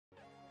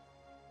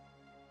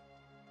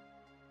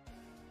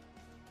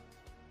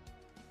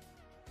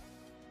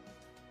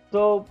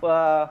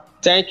So,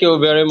 Thank you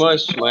very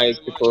much, my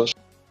people.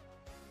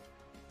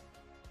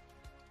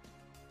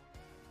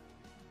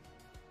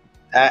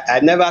 I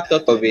never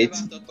thought of it.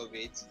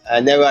 I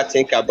never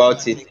think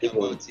about it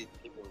even.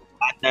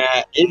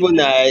 Even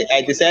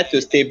I decided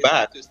to stay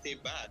back.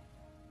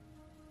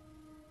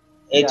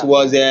 It yeah,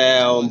 was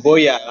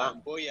Boya,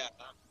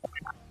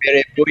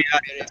 very Boya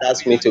that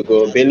asked me to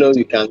go. Bello,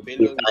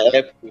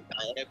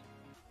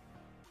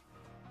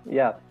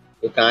 yeah,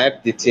 you can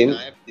help the team.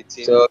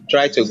 So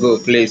try to go,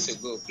 please.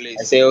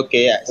 I say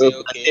okay. I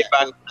stay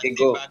back. They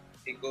go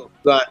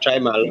and try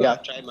my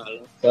luck. yeah.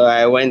 So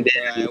I went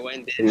there,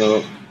 and, you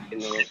know,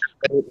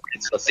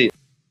 succeed.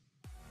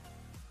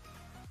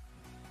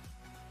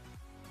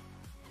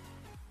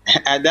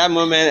 At that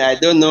moment, I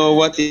don't know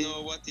what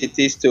it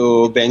is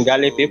to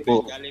Bengali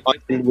people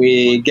until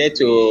we get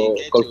to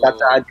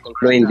Kolkata the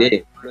following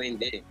day.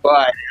 Before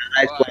I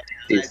realized what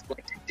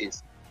it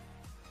is.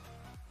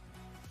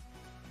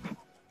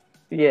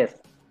 Yes.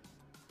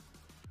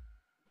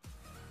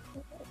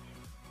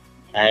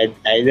 I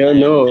don't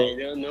know.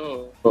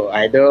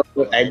 I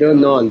don't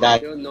know on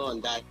that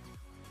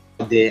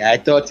day. I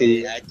thought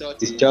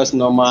it's just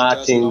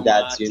normal thing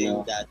that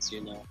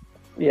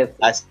Yes.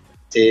 as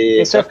a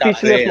It's a soccer speechless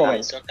player,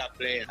 moment.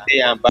 day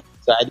and back.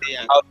 So I don't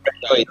know how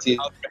pressure it is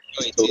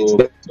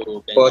to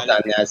sport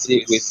and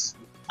assist with.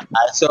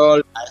 I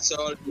saw I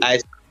saw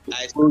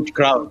huge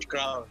crowd.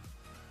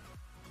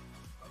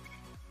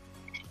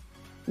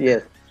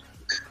 Yes.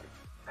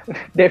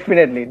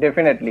 Definitely,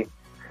 definitely.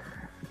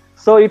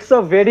 So it's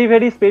a very,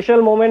 very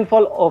special moment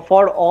for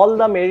all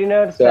the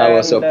Mariners, So I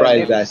was and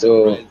surprised that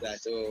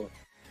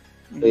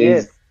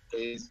yes,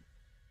 is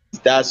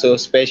that so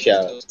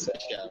special.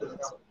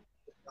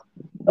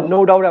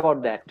 no doubt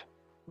about that.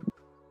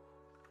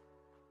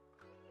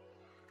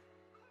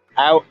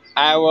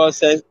 I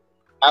was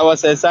I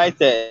was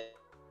excited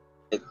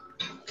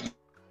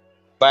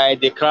by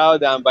the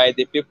crowd and by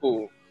the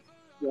people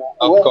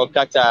of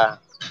Kolkata.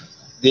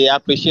 The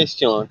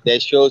appreciation they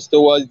shows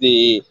towards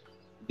the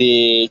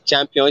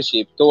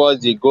championship,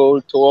 towards the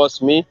goal, towards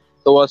me,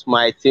 towards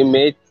my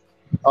teammates,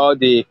 all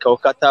the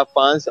Kolkata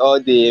fans, all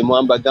the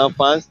Mohammedan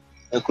fans,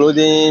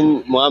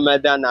 including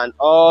Mohammedan and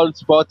all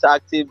sport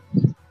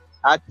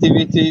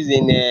activities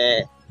in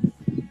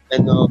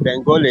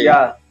Bengali,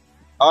 Yeah,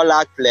 all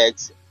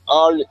athletes,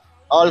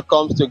 all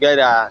comes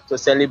together to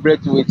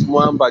celebrate with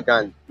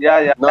Mohammedan, yeah,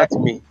 yeah. not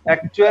me.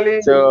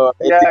 Actually, So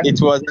yeah. it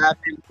was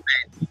happy.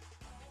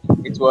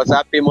 It was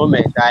happy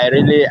moment. I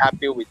really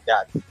happy with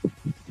that.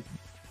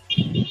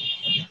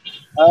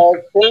 Tell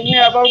me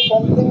about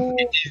something.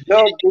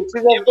 No, this is a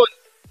Even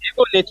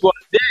it was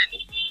then.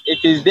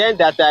 It is then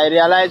that I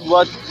realized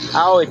what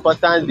how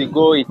important the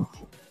goal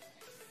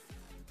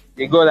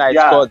I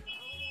yeah. scored.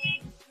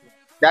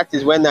 That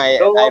is when I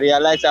So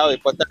realized how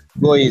important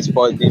the goal is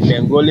for the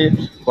Bengali,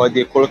 for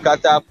the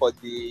Kolkata, for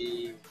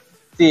the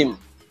team.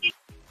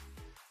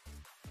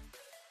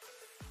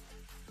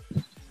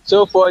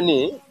 So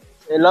funny.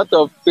 A lot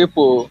of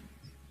people,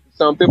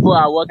 some people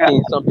are yeah,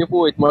 walking, some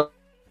people with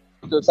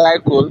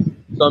motorcycle,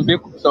 some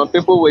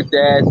people with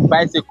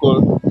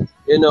bicycle.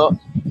 You know,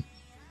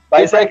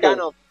 different kind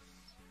bicycle. of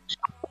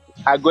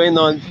are going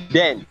on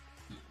then.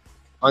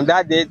 On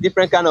that day,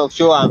 different kind of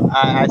show.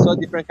 I saw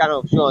different kind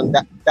of show on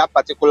that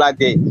particular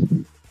day.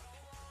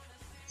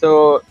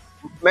 So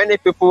many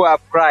people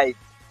have cried.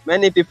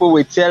 Many people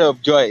with tear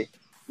of joy.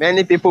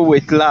 Many people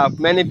with laugh.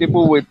 Many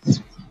people with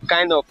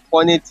kind of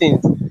funny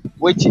things,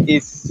 which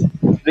is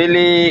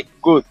really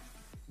good.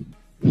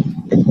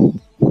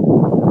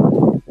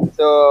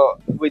 So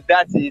with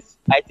that is,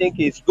 I think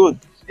it's good.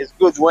 It's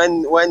good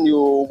when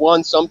you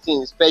want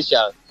something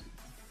special.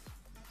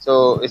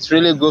 So it's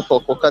really good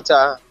for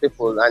Kolkata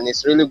people, and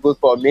it's really good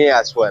for me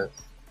as well.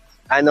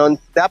 And on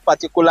that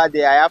particular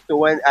day, I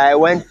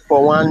went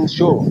for one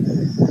show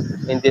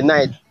in the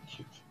night.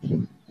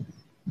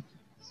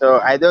 So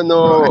I don't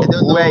know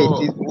where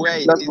it is.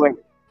 Not where.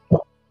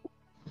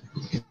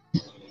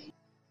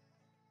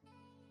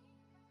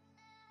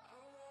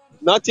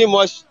 Nothing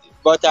much,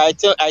 but I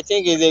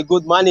think he's a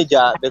good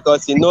manager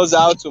because he knows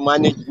how to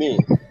manage me.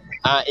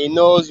 He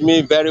knows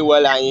me very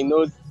well, and he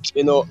knows,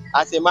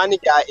 as a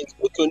manager, it's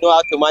good to know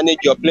how to manage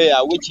your player,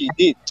 which he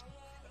did.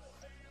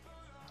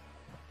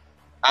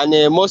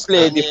 And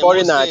mostly the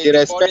foreigner, the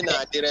respect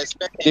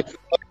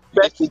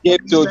he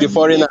gave to the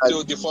foreigners,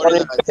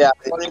 foreign players,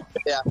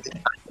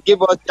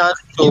 give us chance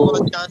to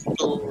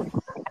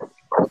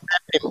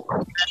help him.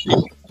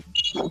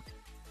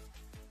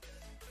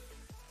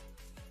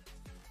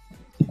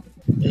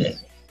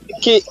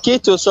 Key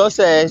to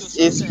success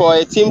is for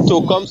a team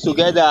to come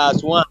together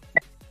as one.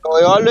 So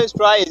he always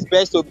try his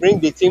best to bring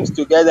the teams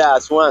together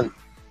as one.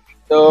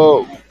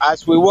 So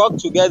as we work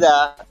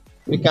together,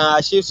 we can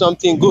achieve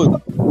something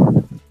good.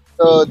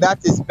 So that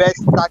is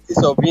best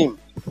practice of him.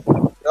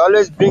 He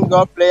always bring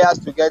all players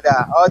together,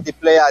 all the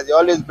players, he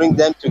always bring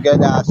them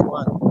together as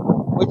one,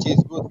 which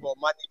is good for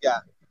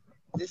manager.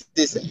 This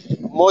is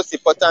most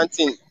important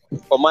thing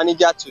for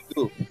manager to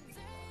do,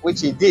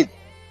 which he did.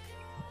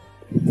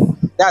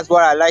 That's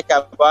what I like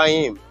about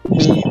him.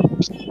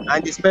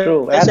 And the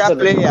True, special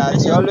absolutely.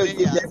 players, you always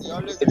give them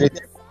the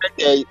respect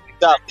they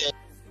deserve.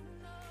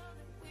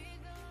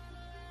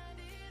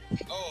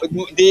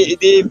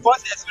 The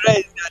first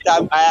experience is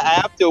that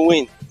I have to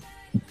win.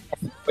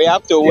 We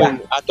have to Yeah.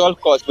 win at all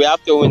costs. We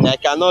have to win. I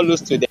cannot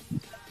lose to them.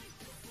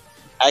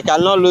 I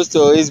cannot lose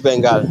to East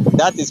Bengal.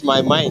 That is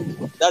my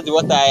mind. That's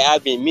what I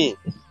have in me.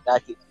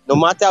 That no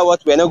matter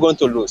what, we're not going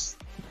to lose.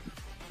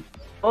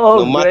 No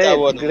Oh, matter great,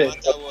 what.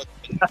 great.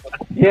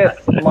 Yes,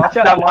 The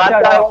matcha,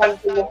 matcha. matter one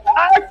to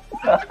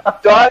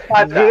what? Joy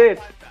matter. Great.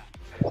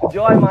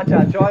 Joy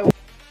matcha, joy